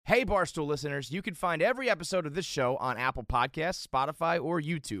Hey, Barstool listeners, you can find every episode of this show on Apple Podcasts, Spotify, or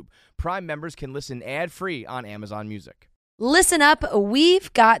YouTube. Prime members can listen ad-free on Amazon Music. Listen up,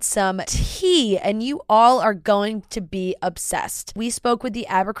 we've got some tea, and you all are going to be obsessed. We spoke with the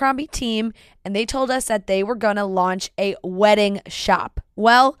Abercrombie team, and they told us that they were going to launch a wedding shop.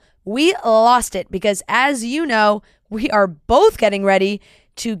 Well, we lost it because, as you know, we are both getting ready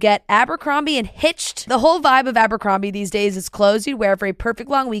to get Abercrombie and hitched. The whole vibe of Abercrombie these days is clothes you'd wear for a perfect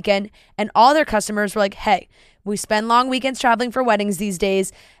long weekend, and all their customers were like, hey, we spend long weekends traveling for weddings these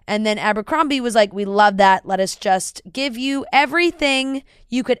days. And then Abercrombie was like, we love that. Let us just give you everything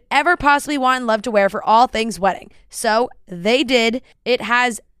you could ever possibly want and love to wear for all things wedding. So they did. It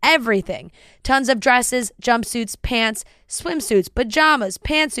has everything. Tons of dresses, jumpsuits, pants, swimsuits, pajamas,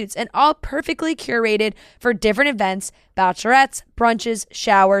 pantsuits, and all perfectly curated for different events, bachelorettes, brunches,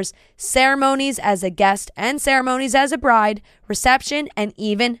 showers, ceremonies as a guest and ceremonies as a bride, reception, and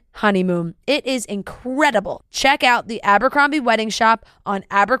even honeymoon. It is incredible. Check out the Abercrombie Wedding Shop on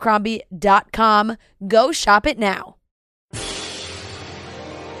Abercrombie.com. Go shop it now.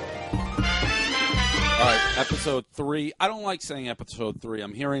 All right, episode 3. I don't like saying episode 3.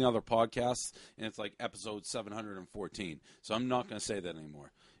 I'm hearing other podcasts, and it's like episode 714. So I'm not going to say that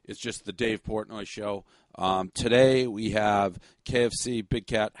anymore. It's just the Dave Portnoy Show. Today we have KFC Big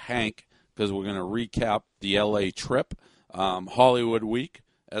Cat Hank, because we're going to recap the LA trip, Hollywood Week,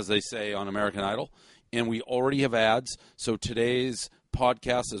 as they say on American Idol. And we already have ads. So today's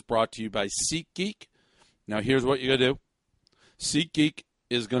podcast is brought to you by SeatGeek. Now here's what you're going to do. SeatGeek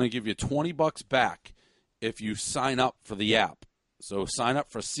is going to give you $20 back if you sign up for the app. So sign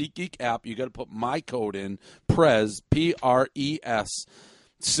up for SeatGeek app. You got to put my code in, Prez, P-R-E-S.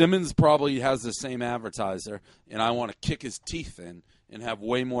 Simmons probably has the same advertiser, and I want to kick his teeth in and have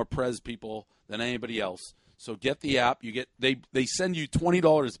way more Prez people than anybody else. So get the app. You get they send you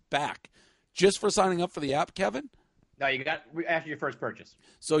 $20 back just for signing up for the app, Kevin. No, you got after your first purchase.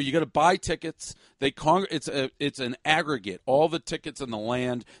 So you got to buy tickets. It's an aggregate. All the tickets in the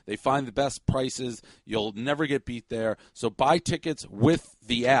land. They find the best prices. You'll never get beat there. So buy tickets with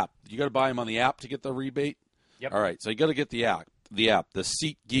the app. You got to buy them on the app to get the rebate. Yep. All right. So you got to get the app. The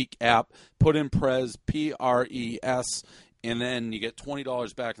SeatGeek app. Put in Prez, P-R-E-S, and then you get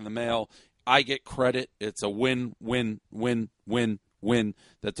 $20 back in the mail. I get credit. It's a win, win, win, win, win.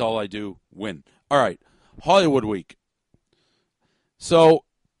 That's all I do. Win. All right. Hollywood Week. So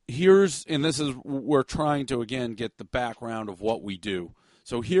we're trying to, again, get the background of what we do.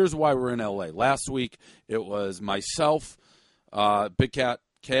 So here's why we're in LA. Last week, it was myself, Big Cat,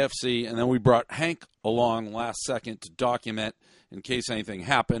 KFC, and then we brought Hank along last second to document in case anything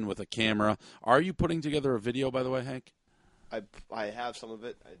happened with a camera. Are you putting together a video, by the way, Hank? I have some of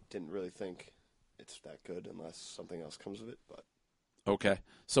it. I didn't really think it's that good unless something else comes of it, but. Okay.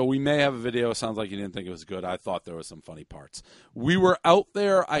 So we may have a video. Sounds like you didn't think it was good. I thought there were some funny parts. We were out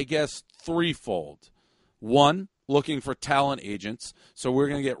there, I guess, threefold. One, looking for talent agents. So we're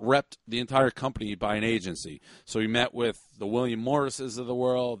going to get repped, the entire company, by an agency. So we met with the William Morrises of the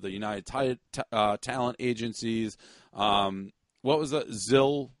world, the United Talent Agencies. What was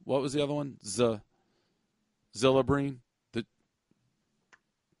the What was the other one? Zillabrine?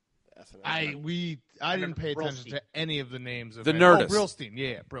 I didn't pay attention to any of the names of the Nerdist. Brillstein,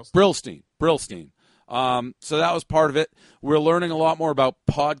 yeah, Brillstein. Brillstein. So that was part of it. We're learning a lot more about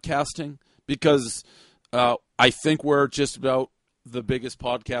podcasting because I think we're just about the biggest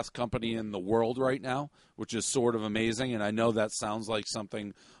podcast company in the world right now, which is sort of amazing. And I know that sounds like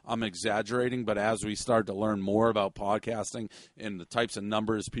something I'm exaggerating, but as we start to learn more about podcasting and the types of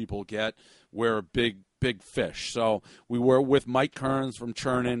numbers people get, we're a big fish. So we were with Mike Kearns from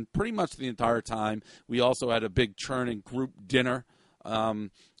Churnin pretty much the entire time. We also had a big Churnin group dinner,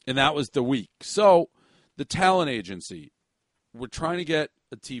 and that was the week. So the talent agency, we're trying to get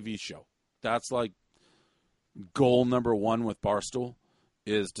a TV show. That's like goal number one with Barstool,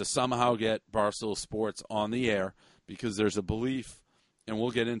 is to somehow get Barstool Sports on the air, because there's a belief, and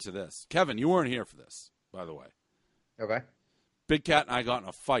we'll get into this. Kevin, you weren't here for this, by the way. Okay. Big Cat and I got in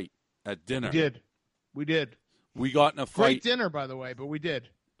a fight at dinner. We did. We got in a fight. Great dinner, by the way, but we did.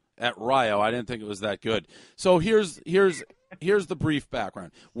 At Rio. I didn't think it was that good. So here's the brief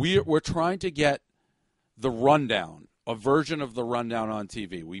background. We're trying to get the rundown, a version of the rundown on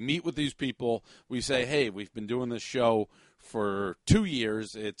TV. We meet with these people. We say, hey, we've been doing this show for 2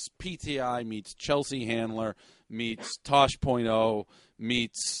 years. It's PTI meets Chelsea Handler meets Tosh.0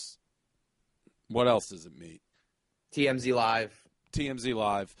 meets, what else does it meet? TMZ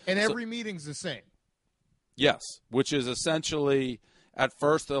Live. And every meeting's the same. Yes, which is essentially, at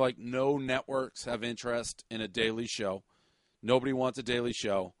first they're like, no networks have interest in a daily show. Nobody wants a daily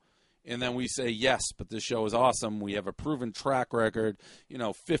show. and then we say, yes, but this show is awesome. We have a proven track record.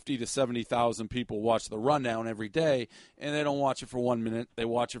 50 to 70,000 people watch The Rundown every day, and they don't watch it for 1 minute. They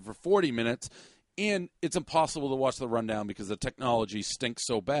watch it for 40 minutes, and it's impossible to watch The Rundown because the technology stinks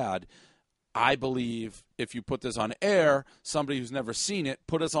so bad. I believe if you put this on air, somebody who's never seen it,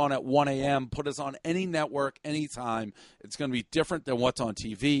 put us on at 1 a.m., put us on any network, anytime, it's going to be different than what's on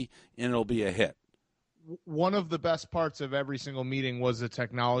TV, and it'll be a hit. One of the best parts of every single meeting was the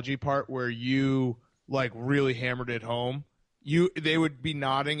technology part where you really hammered it home. They would be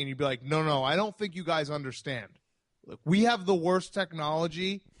nodding and you'd be like, no, I don't think you guys understand. Look, we have the worst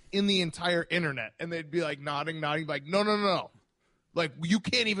technology in the entire internet. And they'd be nodding, like, no. You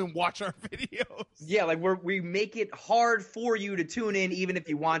can't even watch our videos. Yeah, we make it hard for you to tune in even if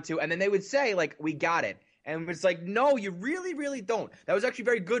you want to. And then they would say, we got it. And it's no, you really, really don't. That was actually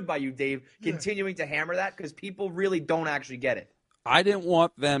very good by you, Dave, continuing to hammer that because people really don't actually get it. I didn't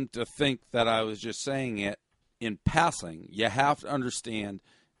want them to think that I was just saying it in passing. You have to understand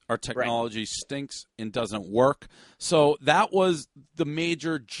our technology stinks and doesn't work. So that was the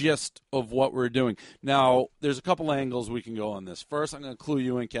major gist of what we're doing. Now, there's a couple angles we can go on this. First, I'm going to clue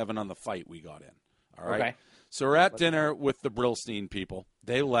you in, Kevin, on the fight we got in. All right? Okay. So we're at dinner with the Brillstein people.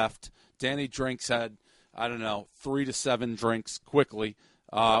 They left. Danny Drinks had, 3 to 7 drinks quickly.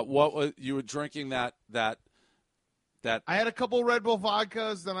 What was you were drinking that I had a couple Red Bull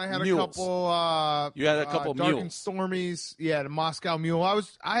vodkas, then I had mules. a couple You had a couple Dark mules. and Stormies. Yeah, the Moscow Mule. It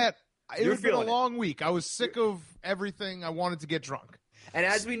had been a long week. I was sick of everything. I wanted to get drunk. And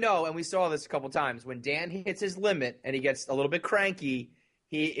as we know, and we saw this a couple times, when Dan hits his limit and he gets a little bit cranky,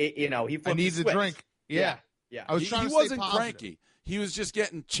 he flips I need the a switch. drink. Yeah. Yeah. I was trying He to wasn't stay positive. cranky. He was just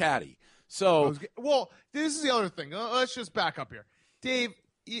getting chatty. So This is the other thing. Let's just back up here. Dave,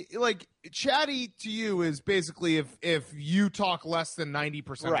 chatty to you is basically if you talk less than 90%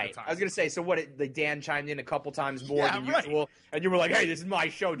 of the time. I was going to say, so Dan chimed in a couple times more than usual, and you were like, hey, this is my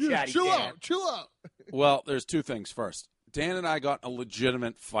show, Chatty Dan. Chill out. Well, there's two things. First, Dan and I got a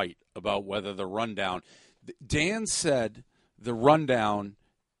legitimate fight about whether the Rundown. Dan said the Rundown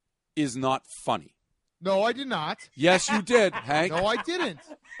is not funny. No, I did not. Yes, you did, Hank. No, I didn't.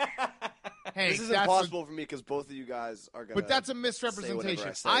 Hank, This is impossible for me because both of you guys are going to. But that's a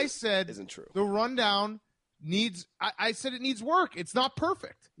misrepresentation. I said isn't true. The Rundown needs. I said it needs work. It's not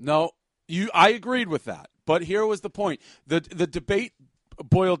perfect. No, I agreed with that. But here was the point. The debate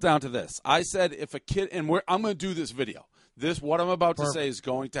boiled down to this. I said if a kid, and I'm going to do this video. What I'm about to say is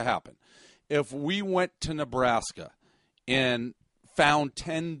going to happen. If we went to Nebraska and found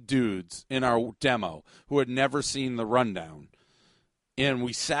 10 dudes in our demo who had never seen the Rundown, and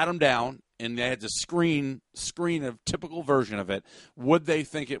we sat them down and they had to screen a typical version of it, would they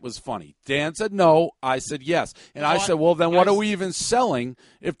think it was funny? Dan said no. I said yes. And I said, well, then what are we even selling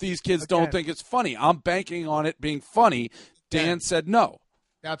if these kids don't think it's funny? I'm banking on it being funny. Dan said no.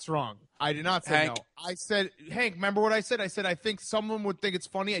 That's wrong. I did not say Hank. no. I said, Hank, remember what I said? I said I think someone would think it's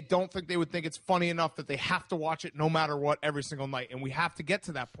funny. I don't think they would think it's funny enough that they have to watch it no matter what every single night. And we have to get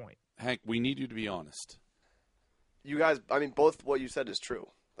to that point. Hank, we need you to be honest. You guys, both what you said is true.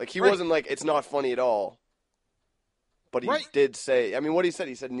 He wasn't it's not funny at all. But he did say, what he said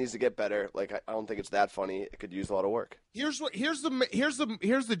it needs to get better. I don't think it's that funny. It could use a lot of work. Here's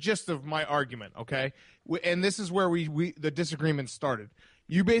the gist of my argument, okay? And this is where the disagreement started.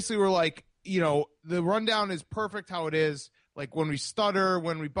 You basically were like, the Rundown is perfect how it is. When we stutter,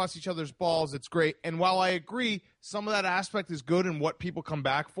 when we bust each other's balls, it's great. And while I agree, some of that aspect is good and what people come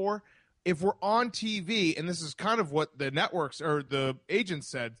back for. If we're on TV, and this is kind of what the networks or the agents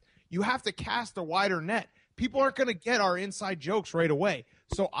said, you have to cast a wider net. People aren't going to get our inside jokes right away.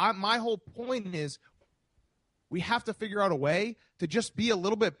 So my whole point is we have to figure out a way to just be a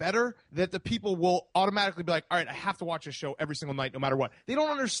little bit better that the people will automatically be like, all right, I have to watch this show every single night no matter what. They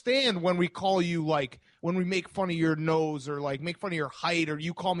don't understand when we call you when we make fun of your nose or make fun of your height or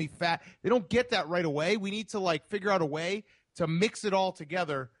you call me fat. They don't get that right away. We need to figure out a way to mix it all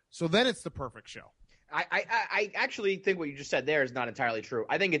together. So then it's the perfect show. I actually think what you just said there is not entirely true.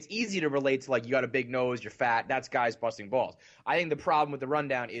 I think it's easy to relate to you got a big nose, you're fat. That's guys busting balls. I think the problem with the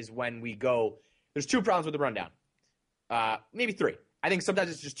Rundown is when we go – there's two problems with the Rundown. Maybe three. I think sometimes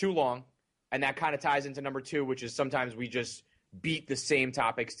it's just too long, and that kind of ties into number two, which is sometimes we just beat the same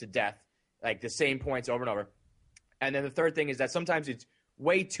topics to death, the same points over and over. And then the third thing is that sometimes it's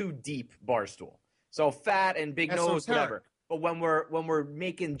way too deep barstool. So fat and big nose, whatever. But when we're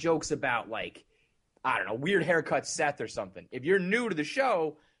making jokes about I don't know, weird haircut Seth or something, if you're new to the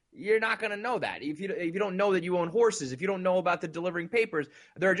show, you're not going to know that. If you don't know that you own horses, if you don't know about the delivering papers,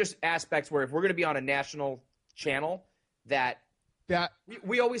 there are just aspects where if we're going to be on a national channel that That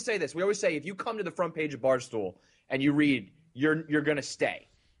we always say this. We always say if you come to the front page of Barstool and you read, you're going to stay.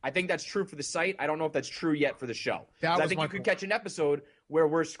 I think that's true for the site. I don't know if that's true yet for the show. I think you could catch an episode where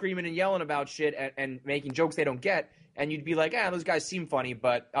we're screaming and yelling about shit and making jokes they don't get, and you'd be like, those guys seem funny,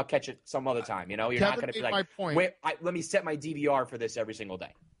 but I'll catch it some other time. You know, you're not going to be like, wait, let me set my DVR for this every single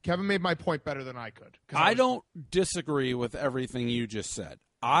day. Kevin made my point better than I could. I don't disagree with everything you just said.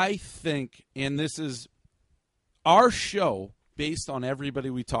 I think, and this is our show based on everybody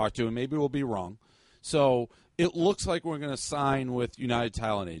we talk to, and maybe we'll be wrong. So it looks like we're going to sign with United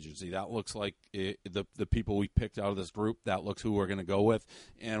Talent Agency. That looks like the people we picked out of this group. That looks who we're going to go with.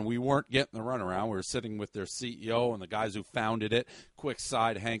 And we weren't getting the runaround. We were sitting with their CEO and the guys who founded it. Quick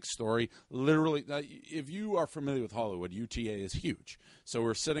side, Hank's story. Literally, if you are familiar with Hollywood, UTA is huge. So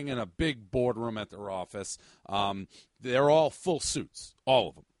we're sitting in a big boardroom at their office. They're all full suits, all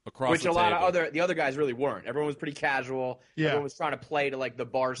of them. Which a lot of the other guys really weren't. Everyone was pretty casual. Yeah. Everyone was trying to play to like the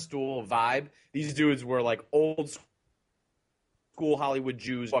Barstool vibe. These dudes were like old school Hollywood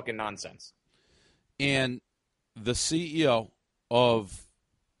Jews, fucking nonsense. And the CEO of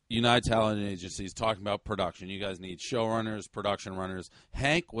United Talent Agency is talking about production. You guys need showrunners, production runners.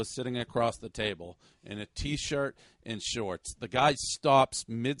 Hank was sitting across the table in a T-shirt and shorts. The guy stops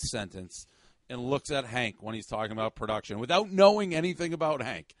mid-sentence and looks at Hank when he's talking about production without knowing anything about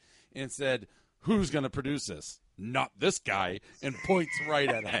Hank and said, who's going to produce this? Not this guy, and points right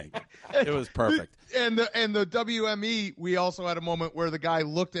at Hank. It was perfect. And the WME, we also had a moment where the guy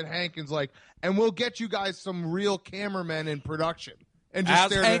looked at Hank and's like, and we'll get you guys some real cameramen in production. And just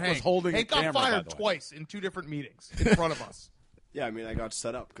stared at Hank. Was holding Hank got fired twice in 2 different meetings in front of us. Yeah, I mean, I got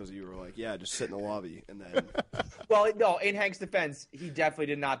set up because you were like, just sit in the lobby. And then. Well, no, in Hank's defense, he definitely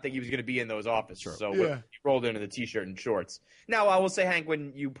did not think he was going to be in those offices. So he rolled into the T-shirt and shorts. Now, I will say, Hank,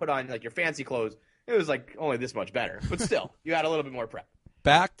 when you put on like your fancy clothes, it was like only this much better. But still, you had a little bit more prep.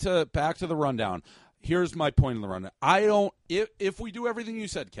 Back to the rundown. Here's my point in the rundown. If we do everything you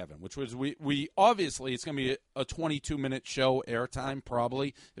said, Kevin, which was we obviously it's going to be a 22-minute show airtime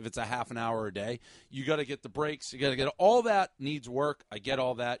probably if it's a half an hour a day. You got to get the breaks. You got to get all that needs work. I get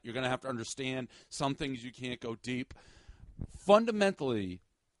all that. You're going to have to understand some things you can't go deep. Fundamentally,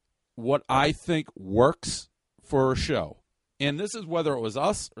 what I think works for a show, and this is whether it was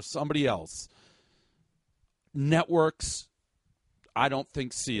us or somebody else, networks I don't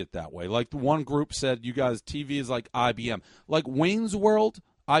think see it that way. Like the one group said, you guys, TV is like IBM. Like Wayne's World,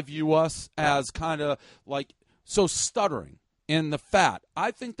 I view us as kind of like so stuttering in the fat.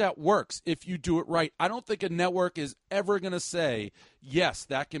 I think that works if you do it right. I don't think a network is ever going to say, yes,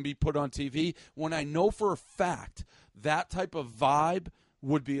 that can be put on TV, when I know for a fact that type of vibe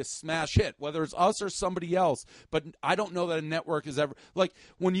would be a smash hit, whether it's us or somebody else. But I don't know that a network is ever, like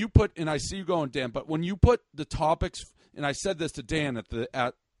when you put, and I see you going, Dan, but when you put the topics, and I said this to Dan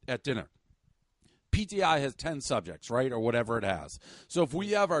at dinner, PTI has 10 subjects, right, or whatever it has. So if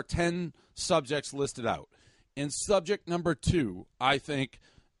we have our 10 subjects listed out, and subject number 2, I think,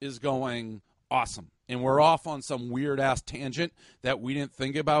 is going awesome, and we're off on some weird-ass tangent that we didn't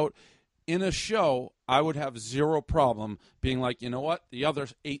think about, in a show, I would have zero problem being like, you know what, the other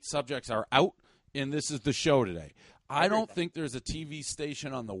 8 subjects are out, and this is the show today. I don't think there's a TV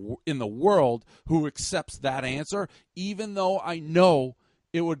station in the world who accepts that answer, even though I know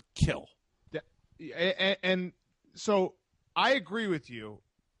it would kill. And so I agree with you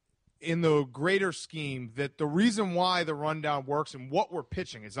in the greater scheme that the reason why the rundown works and what we're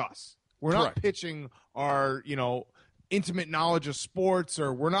pitching is us. We're not pitching our, intimate knowledge of sports,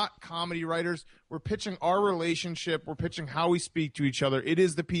 or we're not comedy writers. We're pitching our relationship. We're pitching how we speak to each other. It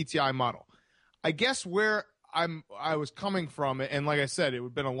is the PTI model. I guess where I was coming from, and like I said, it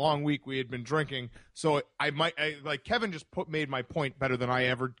had been a long week. We had been drinking, so like Kevin just made my point better than I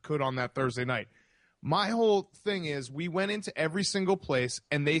ever could on that Thursday night. My whole thing is we went into every single place,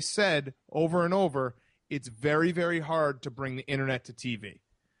 and they said over and over, it's very, very hard to bring the internet to TV.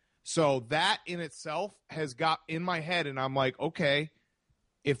 So that in itself has got in my head, and I'm like, okay,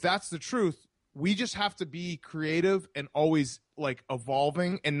 if that's the truth, we just have to be creative and always like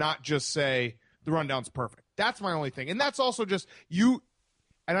evolving and not just say the rundown's perfect. That's my only thing. And that's also just you.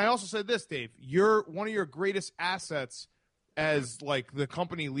 And I also said this, Dave, one of your greatest assets as like the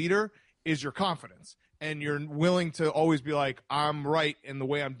company leader is your confidence. And you're willing to always be like, I'm right and the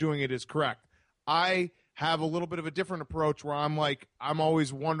way I'm doing it is correct. I have a little bit of a different approach where I'm like, I'm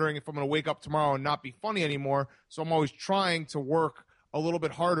always wondering if I'm going to wake up tomorrow and not be funny anymore. So I'm always trying to work a little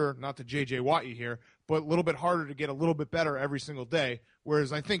bit harder, not to JJ Watt you here, but a little bit harder to get a little bit better every single day.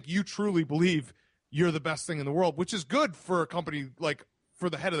 Whereas I think you truly believe you're the best thing in the world, which is good for a company, like for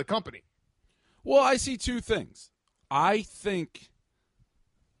the head of the company. Well, I see 2 things. I think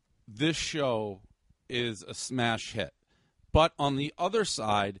this show is a smash hit. But on the other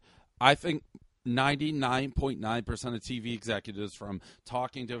side, I think 99.9% of TV executives from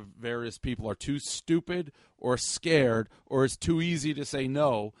talking to various people are too stupid or scared, or it's too easy to say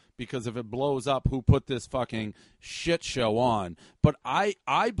no because if it blows up, who put this fucking shit show on? But I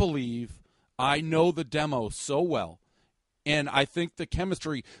believe I know the demo so well. And I think the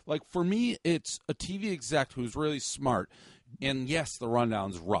chemistry, like for me, it's a TV exec who's really smart. And yes, the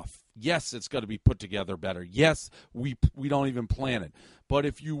rundown's rough. Yes, it's got to be put together better. Yes, we don't even plan it. But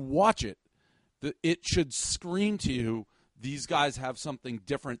if you watch it, it should scream to you, these guys have something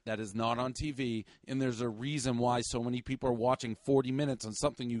different that is not on TV, and there's a reason why so many people are watching 40 minutes on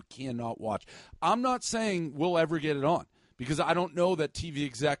something you cannot watch. I'm not saying we'll ever get it on, because I don't know that TV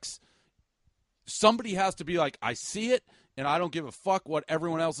execs, somebody has to be like, I see it, and I don't give a fuck what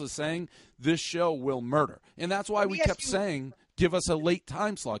everyone else is saying. This show will murder. And that's why we kept saying, give us a late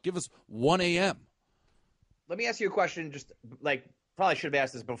time slot. Give us 1 a.m. Let me ask you a question, just like probably should have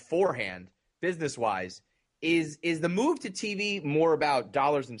asked this beforehand, business-wise. Is the move to TV more about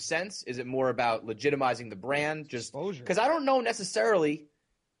dollars and cents? Is it more about legitimizing the brand? Just because I don't know necessarily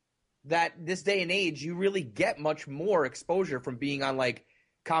that this day and age you really get much more exposure from being on like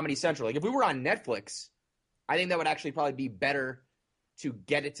Comedy Central. Like if we were on Netflix, I think that would actually probably be better to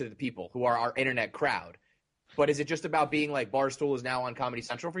get it to the people who are our internet crowd. But is it just about being like Barstool is now on Comedy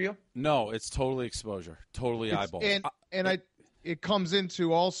Central for you? No, it's totally exposure, totally eyeball. It comes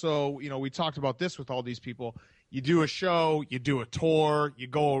into also, we talked about this with all these people. You do a show, you do a tour, you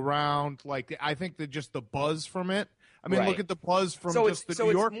go around. Like I think that just the buzz from it. I mean, look at the buzz from New York. So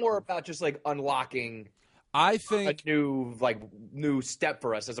it's more about just like unlocking. I think a new step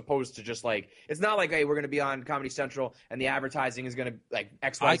for us, as opposed to just like, it's not like, hey, we're going to be on Comedy Central and the advertising is going to like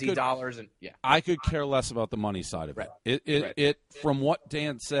XYZ dollars and I could care less about the money side of it. It from what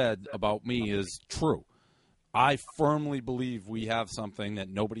Dan said about me is true. I firmly believe we have something that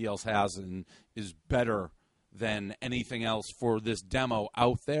nobody else has and is better than anything else for this demo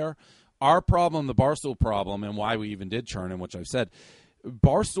out there. Our problem, the Barstool problem, and why we even did churn, and which I've said,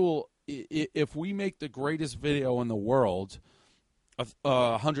 Barstool, if we make the greatest video in the world,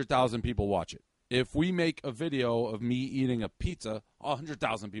 100,000 people watch it. If we make a video of me eating a pizza,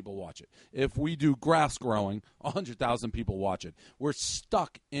 100,000 people watch it. If we do grass growing, 100,000 people watch it. We're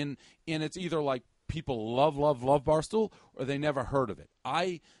stuck in it's either like people love Barstool or they never heard of it.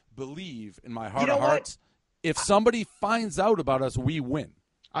 I believe in my heart of hearts, if somebody finds out about us, we win.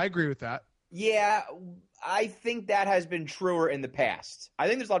 I agree with that. Yeah, I think that has been truer in the past. I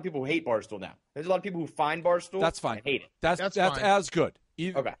think there's a lot of people who hate Barstool now. There's a lot of people who find Barstool. That's fine. And hate it. That's as good.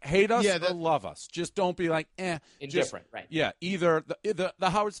 Either hate us or love us. Just don't be like, indifferent, right? Yeah, either the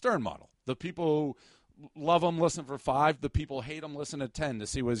Howard Stern model. The people who love him, listen for 5. The people hate him, listen to 10 to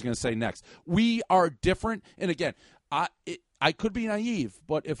see what he's going to say next. We are different. And again, I could be naive,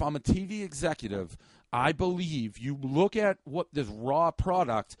 but if I'm a TV executive, I believe you look at what this raw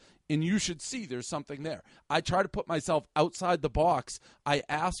product and you should see there's something there. I try to put myself outside the box. I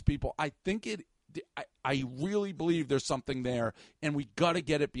ask people, I really believe there's something there, and we got to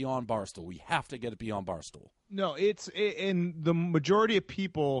get it beyond Barstool. We have to get it beyond Barstool. No, in the majority of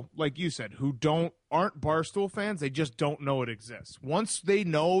people, like you said, who aren't Barstool fans, they just don't know it exists. Once they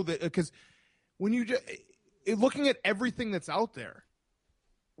know that, because when you just looking at everything that's out there,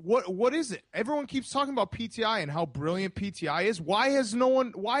 what is it? Everyone keeps talking about PTI and how brilliant PTI is. Why has no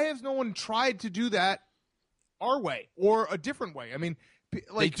one tried to do that our way or a different way? I mean,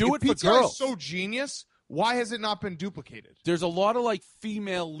 like, they do it for PTI girls. Is so genius. Why has it not been duplicated? There's a lot of like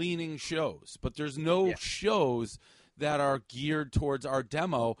female leaning shows, but there's no shows that are geared towards our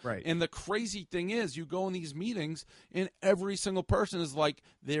demo. Right. And the crazy thing is, you go in these meetings, and every single person is like,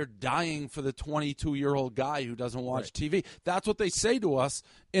 they're dying for the 22-year-old guy who doesn't watch TV. That's what they say to us,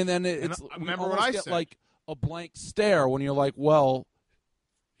 and then remember what I get said. like a blank stare when you're like, well,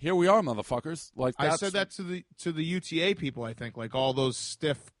 here we are, motherfuckers. Like I said that to the UTA people. I think like all those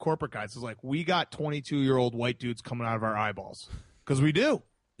stiff corporate guys. It's like, we got 22-year-old white dudes coming out of our eyeballs because we do.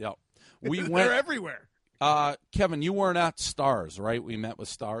 Yep. They're everywhere. Kevin, you weren't at Stars, right? We met with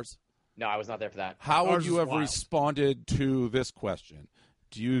Stars. No, I was not there for that. How would Stars you is have wild. responded to this question?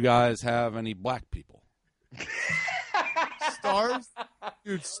 Do you guys have any black people? Stars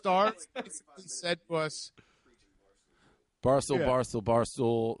basically said to us,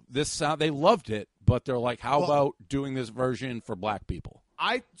 Barstool. They loved it, but they're like, how about doing this version for black people?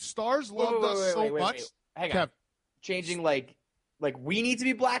 Stars loved us so much. Hang on. Changing like we need to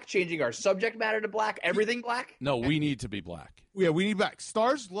be black, changing our subject matter to black, everything black? No, we need to be black. Yeah, we need black.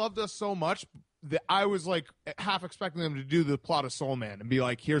 Stars loved us so much I was like half expecting them to do the plot of Soul Man and be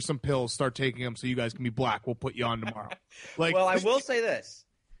like, here's some pills, start taking them so you guys can be black. We'll put you on tomorrow. Like, well, I will say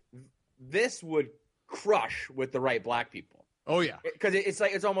this would crush with the right black people. Oh yeah, because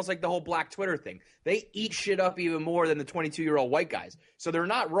it's almost like the whole black Twitter thing. They eat shit up even more than the 22-year-old white guys. So they're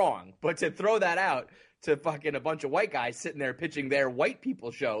not wrong, but to throw that out to fucking a bunch of white guys sitting there pitching their white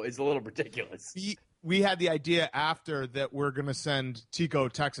people show is a little ridiculous. We had the idea after that we're gonna send Tico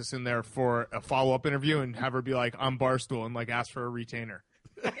Texas in there for a follow-up interview and have her be like on Barstool and like ask for a retainer.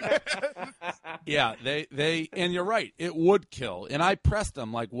 Yeah, they and you're right, it would kill. And I pressed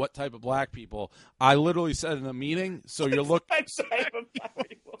them like, what type of black people? I literally said in a meeting, so you're looking.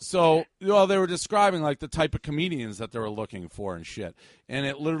 So, well, they were describing like the type of comedians that they were looking for and shit, and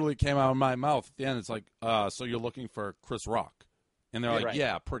it literally came out of my mouth at the end. It's like, so you're looking for Chris Rock, and they're like, right.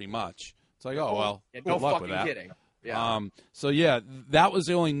 Yeah, pretty much. It's like, oh well, yeah, good no luck fucking with that. kidding. Yeah. So yeah, that was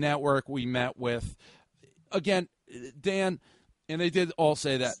the only network we met with. Again, Dan, and they did all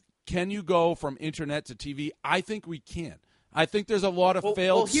say that. Can you go from internet to TV? I think we can. I think there's a lot of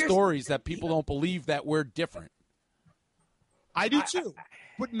failed stories that people don't believe that we're different. I do too,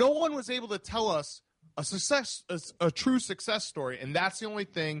 but no one was able to tell us a true success story, and that's the only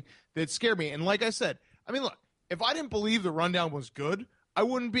thing that scared me. And like I said, I mean, look, if I didn't believe the Rundown was good, I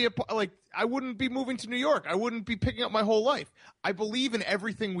wouldn't be moving to New York. I wouldn't be picking up my whole life. I believe in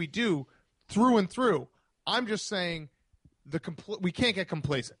everything we do through and through. I'm just saying we can't get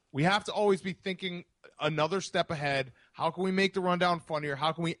complacent. We have to always be thinking another step ahead. How can we make the Rundown funnier?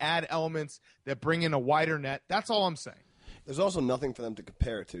 How can we add elements that bring in a wider net? That's all I'm saying. There's also nothing for them to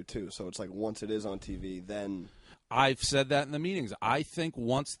compare it to, too. So it's like once it is on TV, then... I've said that in the meetings. I think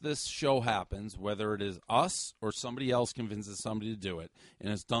once this show happens, whether it is us or somebody else convinces somebody to do it,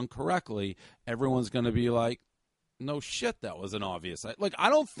 and it's done correctly, everyone's going to be like, no shit, that wasn't obvious. I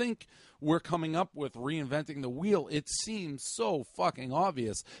don't think we're coming up with reinventing the wheel. It seems so fucking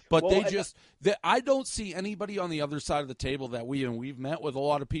obvious. But I don't see anybody on the other side of the table that we've met with a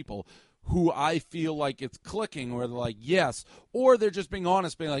lot of people who I feel like it's clicking, where they're like, yes, or they're just being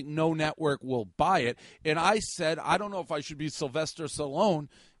honest, being like, no network will buy it. And I said, I don't know if I should be Sylvester Stallone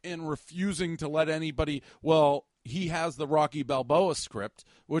in refusing to let anybody, well, he has the Rocky Balboa script,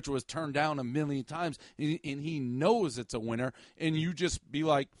 which was turned down a million times, and he knows it's a winner, and you just be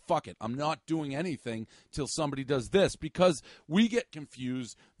like, fuck it, I'm not doing anything till somebody does this, because we get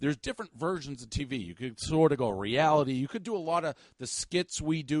confused. There's different versions of TV. You could sort of go reality. You could do a lot of the skits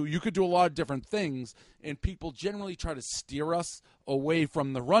we do. You could do a lot of different things, and people generally try to steer us away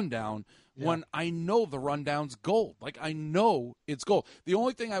from the Rundown. When I know the Rundown's gold. Like, I know it's gold. The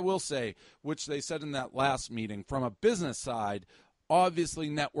only thing I will say, which they said in that last meeting, from a business side, obviously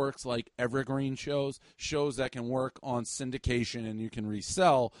networks like evergreen shows that can work on syndication and you can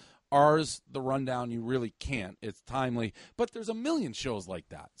resell. Ours, the Rundown, you really can't. It's timely. But there's a million shows like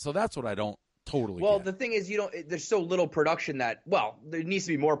that. So that's what I don't totally get. The thing is, there's so little production that, there needs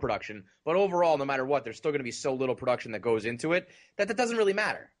to be more production. But overall, no matter what, there's still going to be so little production that goes into it that doesn't really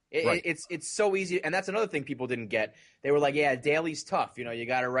matter. Right. It's so easy, and that's another thing people didn't get. They were like, yeah, daily's tough. You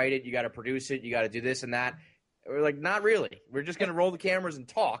got to write it, you got to produce it, you got to do this and that. We're like, not really. We're just going to roll the cameras and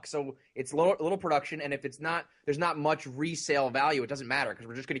talk. So it's little production, and if there's not much resale value, it doesn't matter because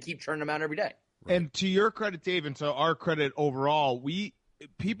we're just going to keep churning them out every day. Right. And to your credit, Dave, and to our credit overall,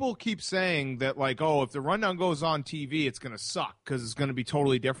 people keep saying that, like, oh, if the Rundown goes on TV, it's going to suck because it's going to be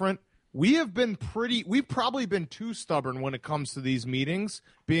totally different. We've probably been too stubborn when it comes to these meetings,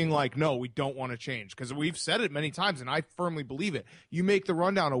 being like, no, we don't want to change. Because we've said it many times, and I firmly believe it. You make the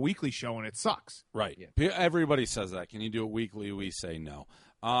Rundown a weekly show, and it sucks. Right. Yeah. Everybody says that. Can you do it weekly? We say no.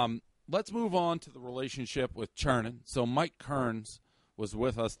 Let's move on to the relationship with Chernin. So Mike Kearns was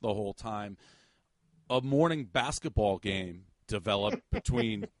with us the whole time. A morning basketball game developed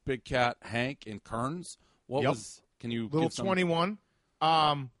between Big Cat Hank and Kearns. Can you little 21?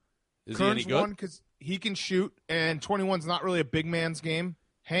 Is Kearns he any good? won because he can shoot, and 21's not really a big man's game.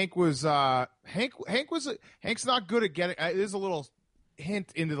 Hank's not good at getting. There's a little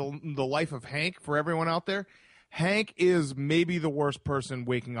hint into the life of Hank for everyone out there. Hank is maybe the worst person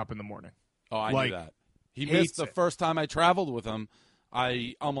waking up in the morning. Oh, I knew that. He missed the first time I traveled with him.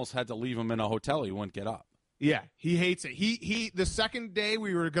 I almost had to leave him in a hotel. He wouldn't get up. Yeah, he hates it. He the second day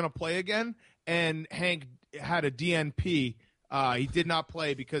we were going to play again, and Hank had a DNP. He did not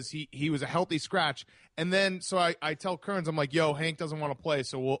play because he was a healthy scratch. And then so I tell Kearns, I'm like, yo, Hank doesn't want to play,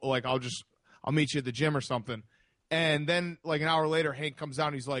 so I'll meet you at the gym or something. And then like an hour later, Hank comes out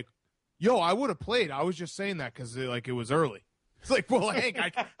and he's like, yo, I would have played. I was just saying that because it was early. It's like, well, Hank,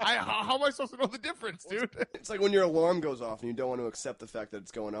 how am I supposed to know the difference, dude? It's like when your alarm goes off and you don't want to accept the fact that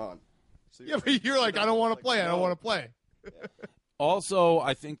it's going on. Yeah, but you're like, I don't want to play. I don't want to play. Also,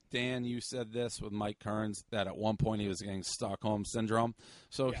 I think, Dan, you said this with Mike Kearns, that at one point he was getting Stockholm Syndrome.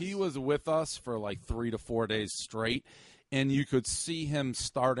 So he was with us for like 3 to 4 days straight, and you could see him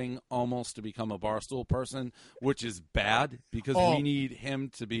starting almost to become a Barstool person, which is bad because we need him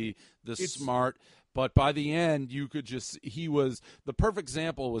to be smart. But by the end, you could just – he was – the perfect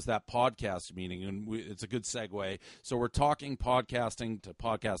example was that podcast meeting, and it's a good segue. So we're talking podcasting to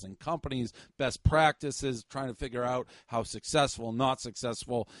podcasting companies, best practices, trying to figure out how successful, not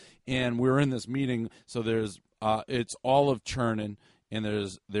successful. And we're in this meeting, so there's it's all of Chernin, and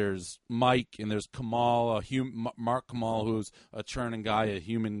there's Mike, and there's Kamal, Mark Kamal, who's a Chernin guy, a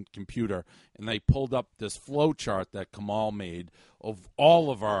human computer. And they pulled up this flow chart that Kamal made of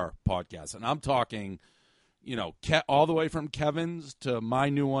all of our podcasts. And I'm talking, all the way from Kevin's to my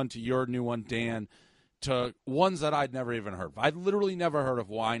new one to your new one, Dan, to ones that I'd never even heard of. I'd literally never heard of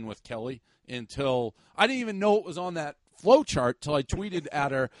Wine with Kelly until I didn't even know it was on that flow chart till I tweeted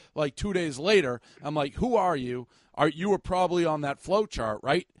at her like 2 days later. I'm like, who are you? You were probably on that flow chart,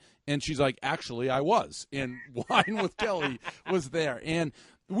 right? And she's like, actually, I was. And Wine with Kelly was there. And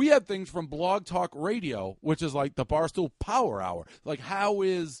we had things from Blog Talk Radio, which is like the Barstool Power Hour. Like, how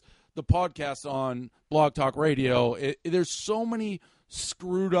is the podcast on Blog Talk Radio? There's so many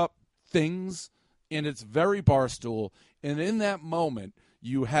screwed up things, and it's very Barstool. And in that moment,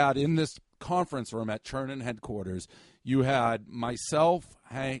 you had in this conference room at Chernin headquarters, you had myself,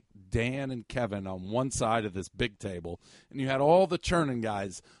 Hank, Dan, and Kevin on one side of this big table, and you had all the Chernin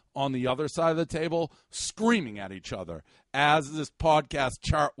guys on the other side of the table screaming at each other as this podcast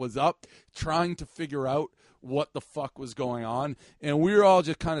chart was up, trying to figure out what the fuck was going on. And we were all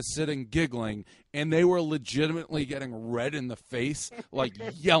just kind of sitting giggling, and they were legitimately getting red in the face, like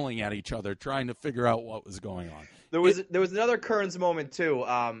yelling at each other, trying to figure out what was going on. There was another Kearns moment too,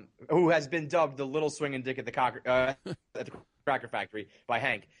 who has been dubbed the little swinging dick at the Cracker Factory by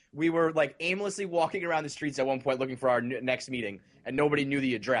Hank. We were like aimlessly walking around the streets at one point looking for our next meeting, and nobody knew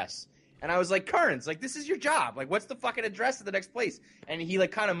the address. And I was like, Kearns, like, this is your job. Like, what's the fucking address of the next place? And he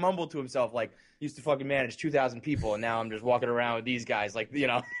like kind of mumbled to himself, like, used to fucking manage 2,000 people, and now I'm just walking around with these guys, like,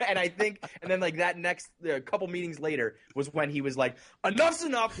 And I think, and then like that next couple meetings later was when he was like, enough's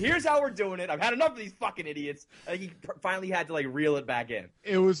enough. Here's how we're doing it. I've had enough of these fucking idiots. I think he finally had to like reel it back in.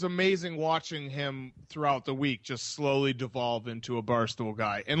 It was amazing watching him throughout the week just slowly devolve into a Barstool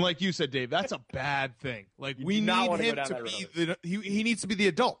guy. And like you said, Dave, that's a bad thing. Like, we need him to be he needs to be the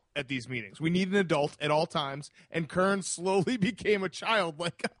adult at these meetings. We need an adult at all times, and Kearns slowly became a child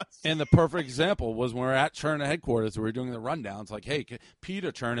like us. And the perfect example was when we were at Chernin headquarters, we were doing the rundowns, like, hey,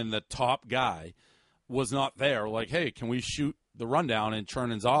 Peter Chernin, the top guy, was not there. Like, hey, can we shoot the rundown in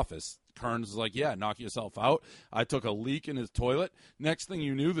Chernin's office? Kearns was like, yeah, knock yourself out. I took a leak in his toilet. Next thing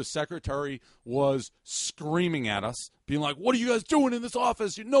you knew, the secretary was screaming at us, being like, what are you guys doing in this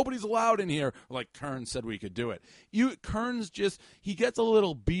office? Nobody's allowed in here. Like, Kearns said we could do it. Kearns he gets a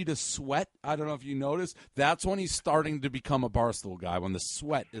little bead of sweat. I don't know if you noticed. That's when he's starting to become a Barstool guy, when the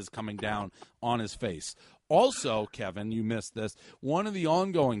sweat is coming down on his face. Also, Kevin, you missed this. One of the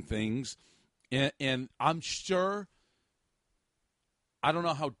ongoing things, and I'm sure, I don't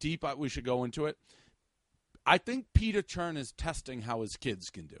know how deep we should go into it. I think Peter Chernin is testing how his kids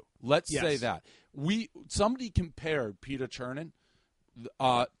can do. Let's say that. Somebody compared Peter Chernin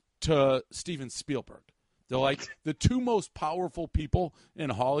to Steven Spielberg. They're like, the two most powerful people in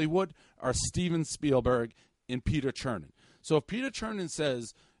Hollywood are Steven Spielberg and Peter Chernin. So if Peter Chernin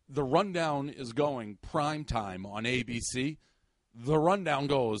says the rundown is going prime time on ABC, the rundown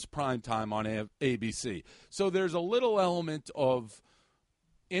goes prime time on ABC. So there's a little element of,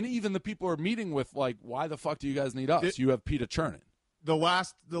 and even the people are meeting with, like, why the fuck do you guys need us? You have Peter Chernin. The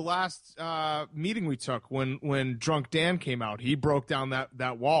last meeting we took when Drunk Dan came out, he broke down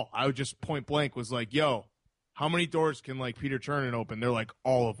that wall. I would just point blank was like, yo, how many doors can like Peter Chernin open? They're like,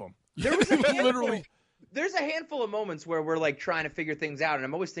 all of them. There was literally. There's a handful of moments where we're like trying to figure things out, and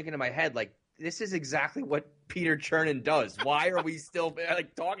I'm always thinking in my head, like, this is exactly what Peter Chernin does. Why are we still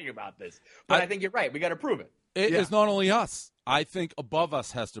like talking about this? But I think you're right. We got to prove it. It's not only us. I think above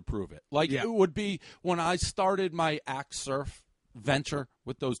us has to prove it. Like, it would be when I started my Axe Surf venture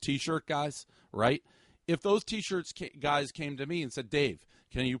with those T-shirt guys, right? If those T-shirts guys came to me and said, Dave,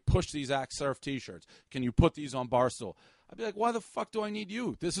 can you push these Axe Surf T-shirts? Can you put these on Barstool? I'd be like, why the fuck do I need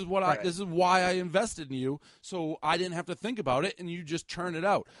you? This is this is why I invested in you, so I didn't have to think about it, and you just churn it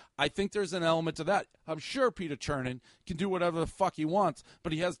out. I think there's an element to that. I'm sure Peter Chernin can do whatever the fuck he wants,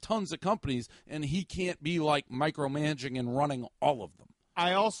 but he has tons of companies, and he can't be like micromanaging and running all of them.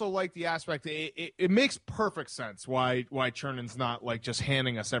 I also like the aspect. It makes perfect sense why Chernon's not like just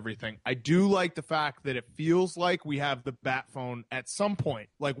handing us everything. I do like the fact that it feels like we have the bat phone at some point,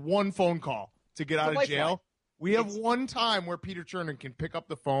 like one phone call to get out of jail. We have one time where Peter Chernin can pick up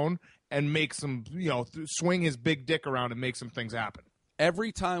the phone and make some, swing his big dick around and make some things happen.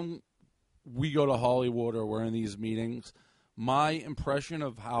 Every time we go to Hollywood or we're in these meetings, my impression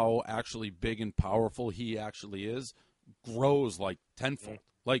of how actually big and powerful he actually is grows like tenfold.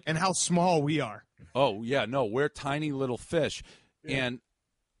 Like, and how small we are. Oh yeah, no, we're tiny little fish, and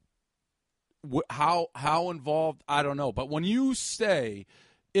how involved, I don't know. But when you say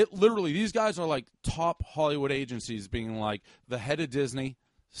it, literally, these guys are like top Hollywood agencies, being like the head of Disney,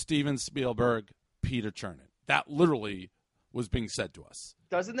 Steven Spielberg, Peter Chernin. That literally was being said to us.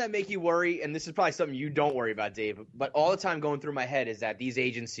 Doesn't that make you worry? And this is probably something you don't worry about, Dave, but all the time going through my head is that these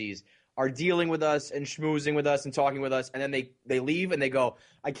agencies are dealing with us and schmoozing with us and talking with us, and then they leave and they go,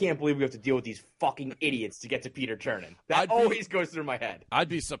 I can't believe we have to deal with these fucking idiots to get to Peter Chernin. That always goes through my head. I'd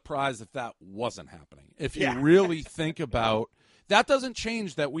be surprised if that wasn't happening. If you really think about that, doesn't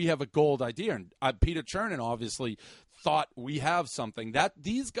change that we have a gold idea. And Peter Chernin obviously thought we have something. That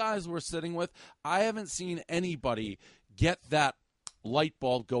these guys we're sitting with, I haven't seen anybody get that light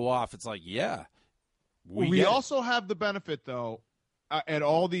bulb go off. It's like, we also have the benefit, though, at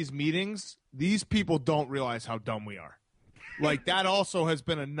all these meetings, these people don't realize how dumb we are. Like, that also has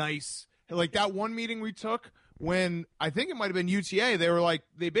been a nice, like that one meeting we took when I think it might have been UTA. They were like,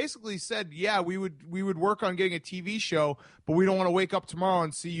 they basically said, we would work on getting a TV show, but we don't want to wake up tomorrow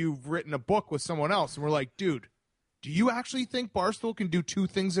and see you've written a book with someone else. And we're like, dude, do you actually think Barstool can do two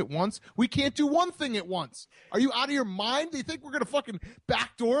things at once? We can't do one thing at once. Are you out of your mind? Do you think we're going to fucking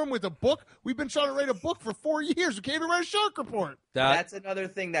backdoor him with a book? We've been trying to write a book for 4 years. We can't even write a Shark Report. That's another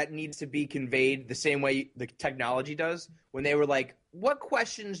thing that needs to be conveyed the same way the technology does. When they were like, what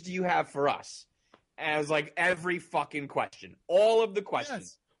questions do you have for us? And I was like, every fucking question. All of the questions.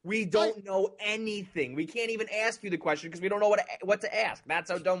 Yes. We don't know anything. We can't even ask you the question because we don't know what to ask.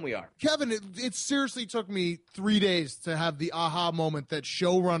 That's how dumb we are. Kevin, it seriously took me 3 days to have the aha moment that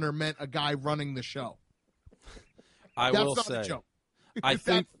showrunner meant a guy running the show. That's will not say, a joke. I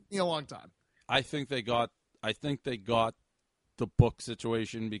think that took me a long time. I think they got the book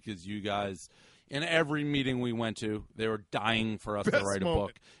situation because you guys, in every meeting we went to, they were dying for us to write a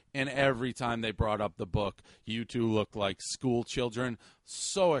book. And every time they brought up the book, you two looked like school children,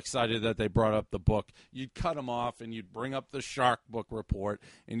 so excited that they brought up the book. You'd cut them off, and you'd bring up the Shark Book Report,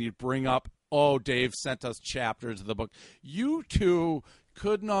 and you'd bring up, Dave sent us chapters of the book. You two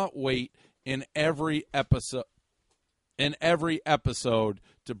could not wait in every episode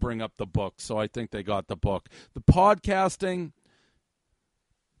to bring up the book, so I think they got the book. The podcasting,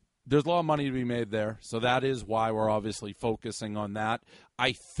 there's a lot of money to be made there, so that is why we're obviously focusing on that.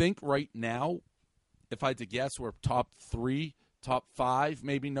 I think right now, if I had to guess, we're top 3, top 5,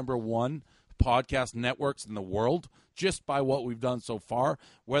 maybe number 1 podcast networks in the world, just by what we've done so far.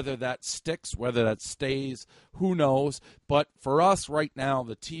 Whether that sticks, whether that stays, who knows. But for us right now,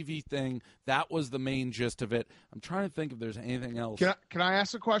 the TV thing, that was the main gist of it. I'm trying to think if there's anything else. Can I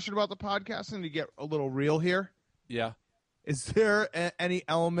ask a question about the podcasting to get a little real here? Yeah. Is there any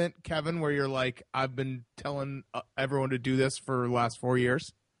element, Kevin, where you're like, I've been telling everyone to do this for the last 4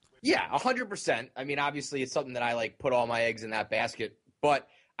 years? Yeah, 100%. I mean, obviously, it's something that I put all my eggs in that basket. But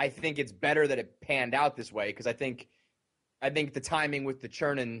I think it's better that it panned out this way because I think the timing with the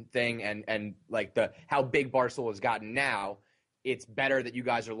Chernin thing and like how big Barstool has gotten now, it's better that you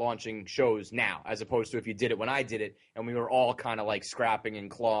guys are launching shows now as opposed to if you did it when I did it and we were all kind of like scrapping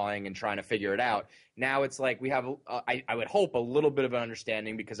and clawing and trying to figure it out. Now it's like we have, I would hope, a little bit of an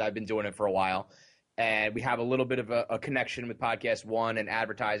understanding because I've been doing it for a while. And we have a little bit of a connection with Podcast One and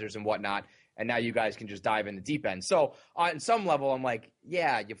advertisers and whatnot. And now you guys can just dive in the deep end. So on some level, I'm like,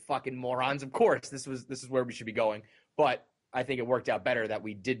 yeah, you fucking morons. Of course, this is where we should be going. But I think it worked out better that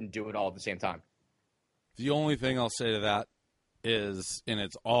we didn't do it all at the same time. The only thing I'll say to that is, and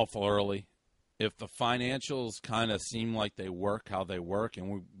it's awful early, if the financials kind of seem like they work how they work,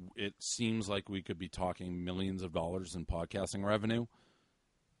 and it seems like we could be talking millions of dollars in podcasting revenue,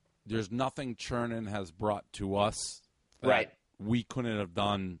 there's nothing Chernin has brought to us that we couldn't have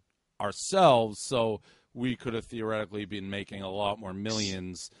done ourselves, so we could have theoretically been making a lot more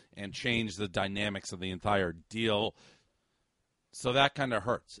millions and changed the dynamics of the entire deal. So that kind of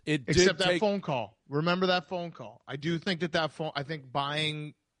hurts. Except that phone call. Remember that phone call. I do think that phone – I think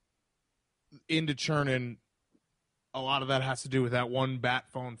buying into Chernin, a lot of that has to do with that one bat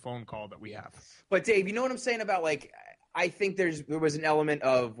phone call that we have. But, Dave, you know what I'm saying about, like, I think there was an element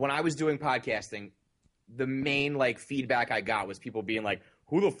of when I was doing podcasting, the main like feedback I got was people being like,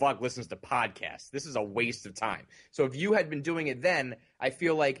 who the fuck listens to podcasts? This is a waste of time. So if you had been doing it then, I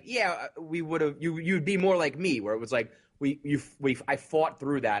feel like, yeah, we would have, you'd be more like me, where it was like, I fought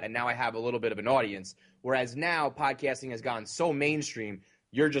through that, and now I have a little bit of an audience. Whereas now podcasting has gone so mainstream,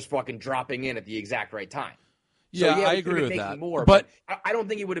 you're just fucking dropping in at the exact right time. Yeah, So, yeah, I agree with that. More, but I don't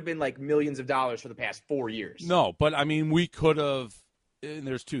think it would have been like millions of dollars for the past 4 years. No, but I mean, we could have. And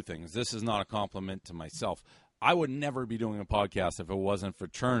there's two things. This is not a compliment to myself. I would never be doing a podcast if it wasn't for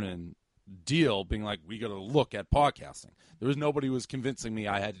Chernin deal being like, we got to look at podcasting. There was nobody who was convincing me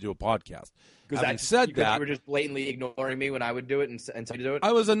I had to do a podcast. Because you were just blatantly ignoring me when I would do it and tell you to do it.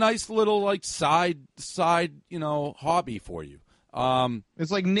 I was a nice little like side hobby for you.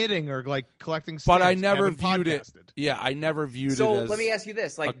 It's like knitting or like collecting stamps. But I never viewed it. Yeah, I never viewed it as so let me ask you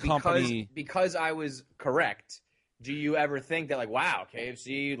this: like, company, because I was correct. Do you ever think that, like, wow,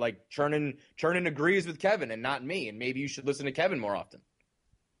 KFC, like, Chernin agrees with Kevin and not me, and maybe you should listen to Kevin more often?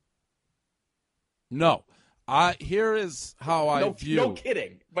 No. Here is how I view. No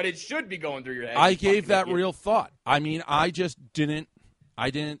kidding, but it should be going through your head. I gave that real thought. I mean, I just didn't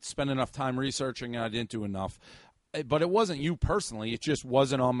spend enough time researching, and I didn't do enough. But it wasn't you personally. It just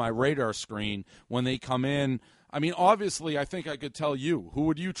wasn't on my radar screen when they come in. I mean, obviously, I think I could tell you. Who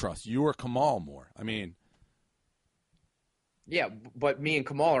would you trust, you or Kamal more? I mean. Yeah, but me and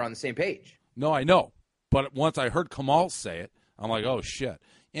Kamal are on the same page. No, I know. But once I heard Kamal say it, I'm like, oh, shit.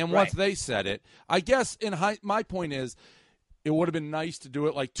 And once they said it, I guess my point is it would have been nice to do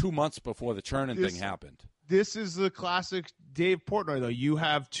it like 2 months before the Chernin thing happened. This is the classic Dave Portnoy, though. You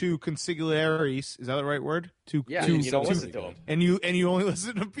have two consigliaries. Is that the right word? Yeah, and you don't listen to them. And you only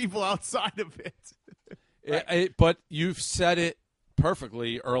listen to people outside of it. But you've said it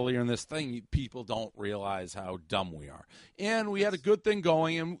perfectly earlier in this thing. People don't realize how dumb we are. And we had a good thing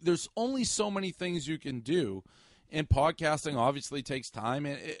going, and there's only so many things you can do. And podcasting obviously takes time,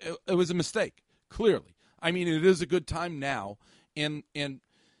 and it was a mistake, clearly. I mean, it is a good time now, and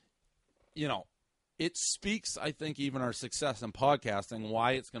you know, it speaks, I think, even our success in podcasting,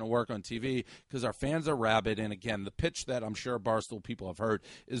 why it's going to work on TV, because our fans are rabid. And again, the pitch that I'm sure Barstool people have heard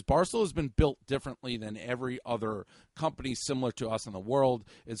is Barstool has been built differently than every other company similar to us in the world.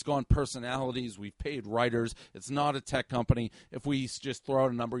 It's gone personalities. We've paid writers. It's not a tech company. If we just throw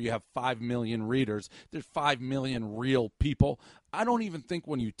out a number, you have 5 million readers. There's 5 million real people. I don't even think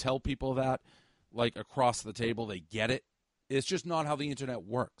when you tell people that, like across the table, they get it. It's just not how the internet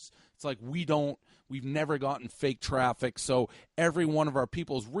works. It's like we've never gotten fake traffic, so every one of our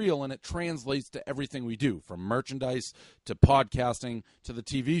people is real, and it translates to everything we do, from merchandise to podcasting to the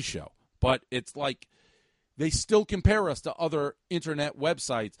TV show. But it's like they still compare us to other internet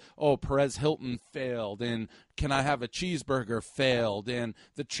websites. Oh, Perez Hilton failed, and Can I Have a Cheeseburger failed, and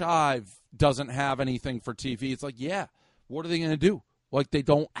The Chive doesn't have anything for TV. It's like, yeah, what are they going to do? Like, they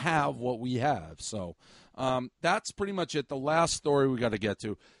don't have what we have. So that's pretty much it. The last story we got to get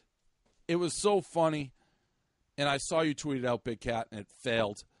to. It was so funny, and I saw you tweet it out, Big Cat, and it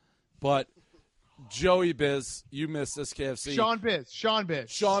failed. But Joey Biz, you missed this KFC. Sean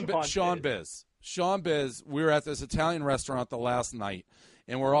Biz, we were at this Italian restaurant the last night,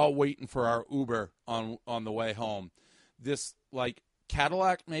 and we're all waiting for our Uber on the way home. This, like,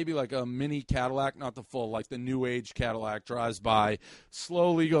 Cadillac, maybe like a mini Cadillac, not the full, like the new age Cadillac, drives by,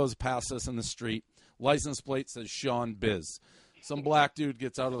 slowly goes past us in the street. License plate says Sean Biz. Some black dude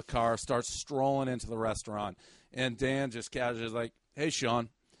gets out of the car, starts strolling into the restaurant, and Dan just casually is like, hey, Sean.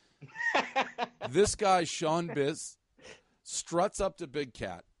 This guy, Sean Biz, struts up to Big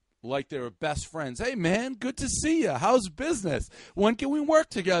Cat like they were best friends. Hey, man, good to see you. How's business? When can we work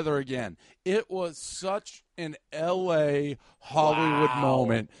together again? It was such an L.A. Hollywood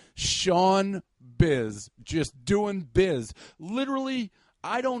moment. Sean Biz just doing biz. Literally,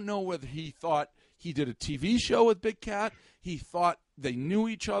 I don't know whether he thought he did a TV show with Big Cat. He thought they knew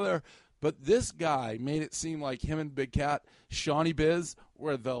each other. But this guy made it seem like him and Big Cat, Shawnee Biz,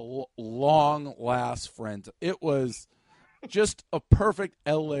 were the long-last friends. It was just a perfect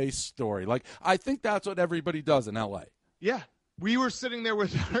L.A. story. Like, I think that's what everybody does in L.A. Yeah. We were sitting there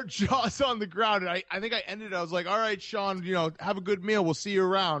with our jaws on the ground, and I think I ended it. I was like, all right, Sean, have a good meal. We'll see you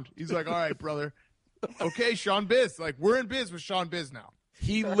around. He's like, all right, brother. Okay, Sean Biz. Like, we're in biz with Sean Biz now.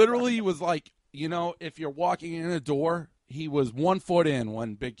 He literally was like, if you're walking in a door, he was 1 foot in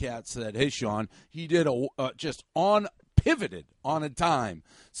when Big Cat said, hey, Sean. He did pivoted on a dime,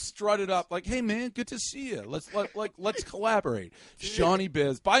 strutted up like, hey, man, good to see you. Let's collaborate. Shawnee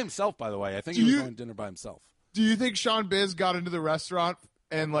Biz, by himself, by the way. I think he was going to dinner by himself. Do you think Sean Biz got into the restaurant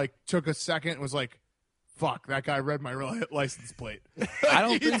and, like, took a second and was like, fuck, that guy read my license plate. I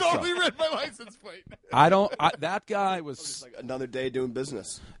don't he think totally so. read my license plate. That guy was It's like another day doing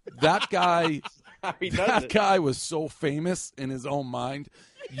business. that guy. He does That it. guy was so famous in his own mind.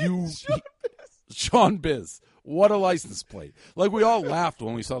 Sean Biz. What a license plate. Like, we all laughed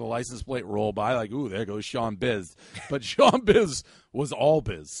when we saw the license plate roll by, like, ooh, there goes Sean Biz. But Sean Biz was all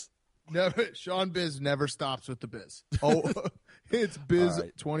biz. Never, Sean Biz never stops with the biz. Oh, it's biz All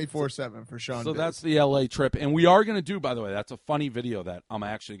right. 24/7 for Sean So Biz. that's the LA trip. And we are going to do, by the way, that's a funny video that I'm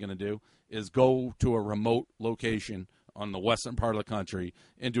actually going to do, is go to a remote location on the western part of the country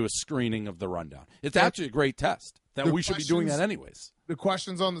and do a screening of the rundown. It's actually a great test that The we should be doing that questions- anyways. The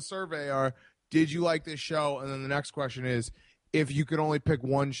questions on the survey are, did you like this show? And then the next question is, if you could only pick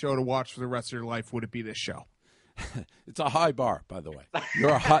one show to watch for the rest of your life, would it be this show? It's a high bar, by the way.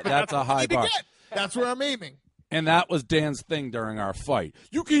 That's a high bar. That's where I'm aiming. And that was Dan's thing during our fight.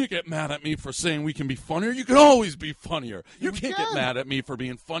 You can't get mad at me for saying we can be funnier. You can always be funnier. You can't get mad at me for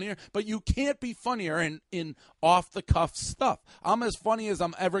being funnier, but you can't be funnier in off-the-cuff stuff. I'm as funny as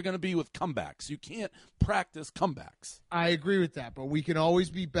I'm ever going to be with comebacks. You can't practice comebacks. I agree with that, but we can always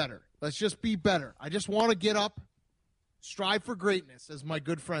be better. Let's just be better. I just want to get up, strive for greatness, as my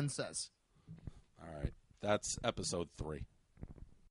good friend says. All right. That's episode 3.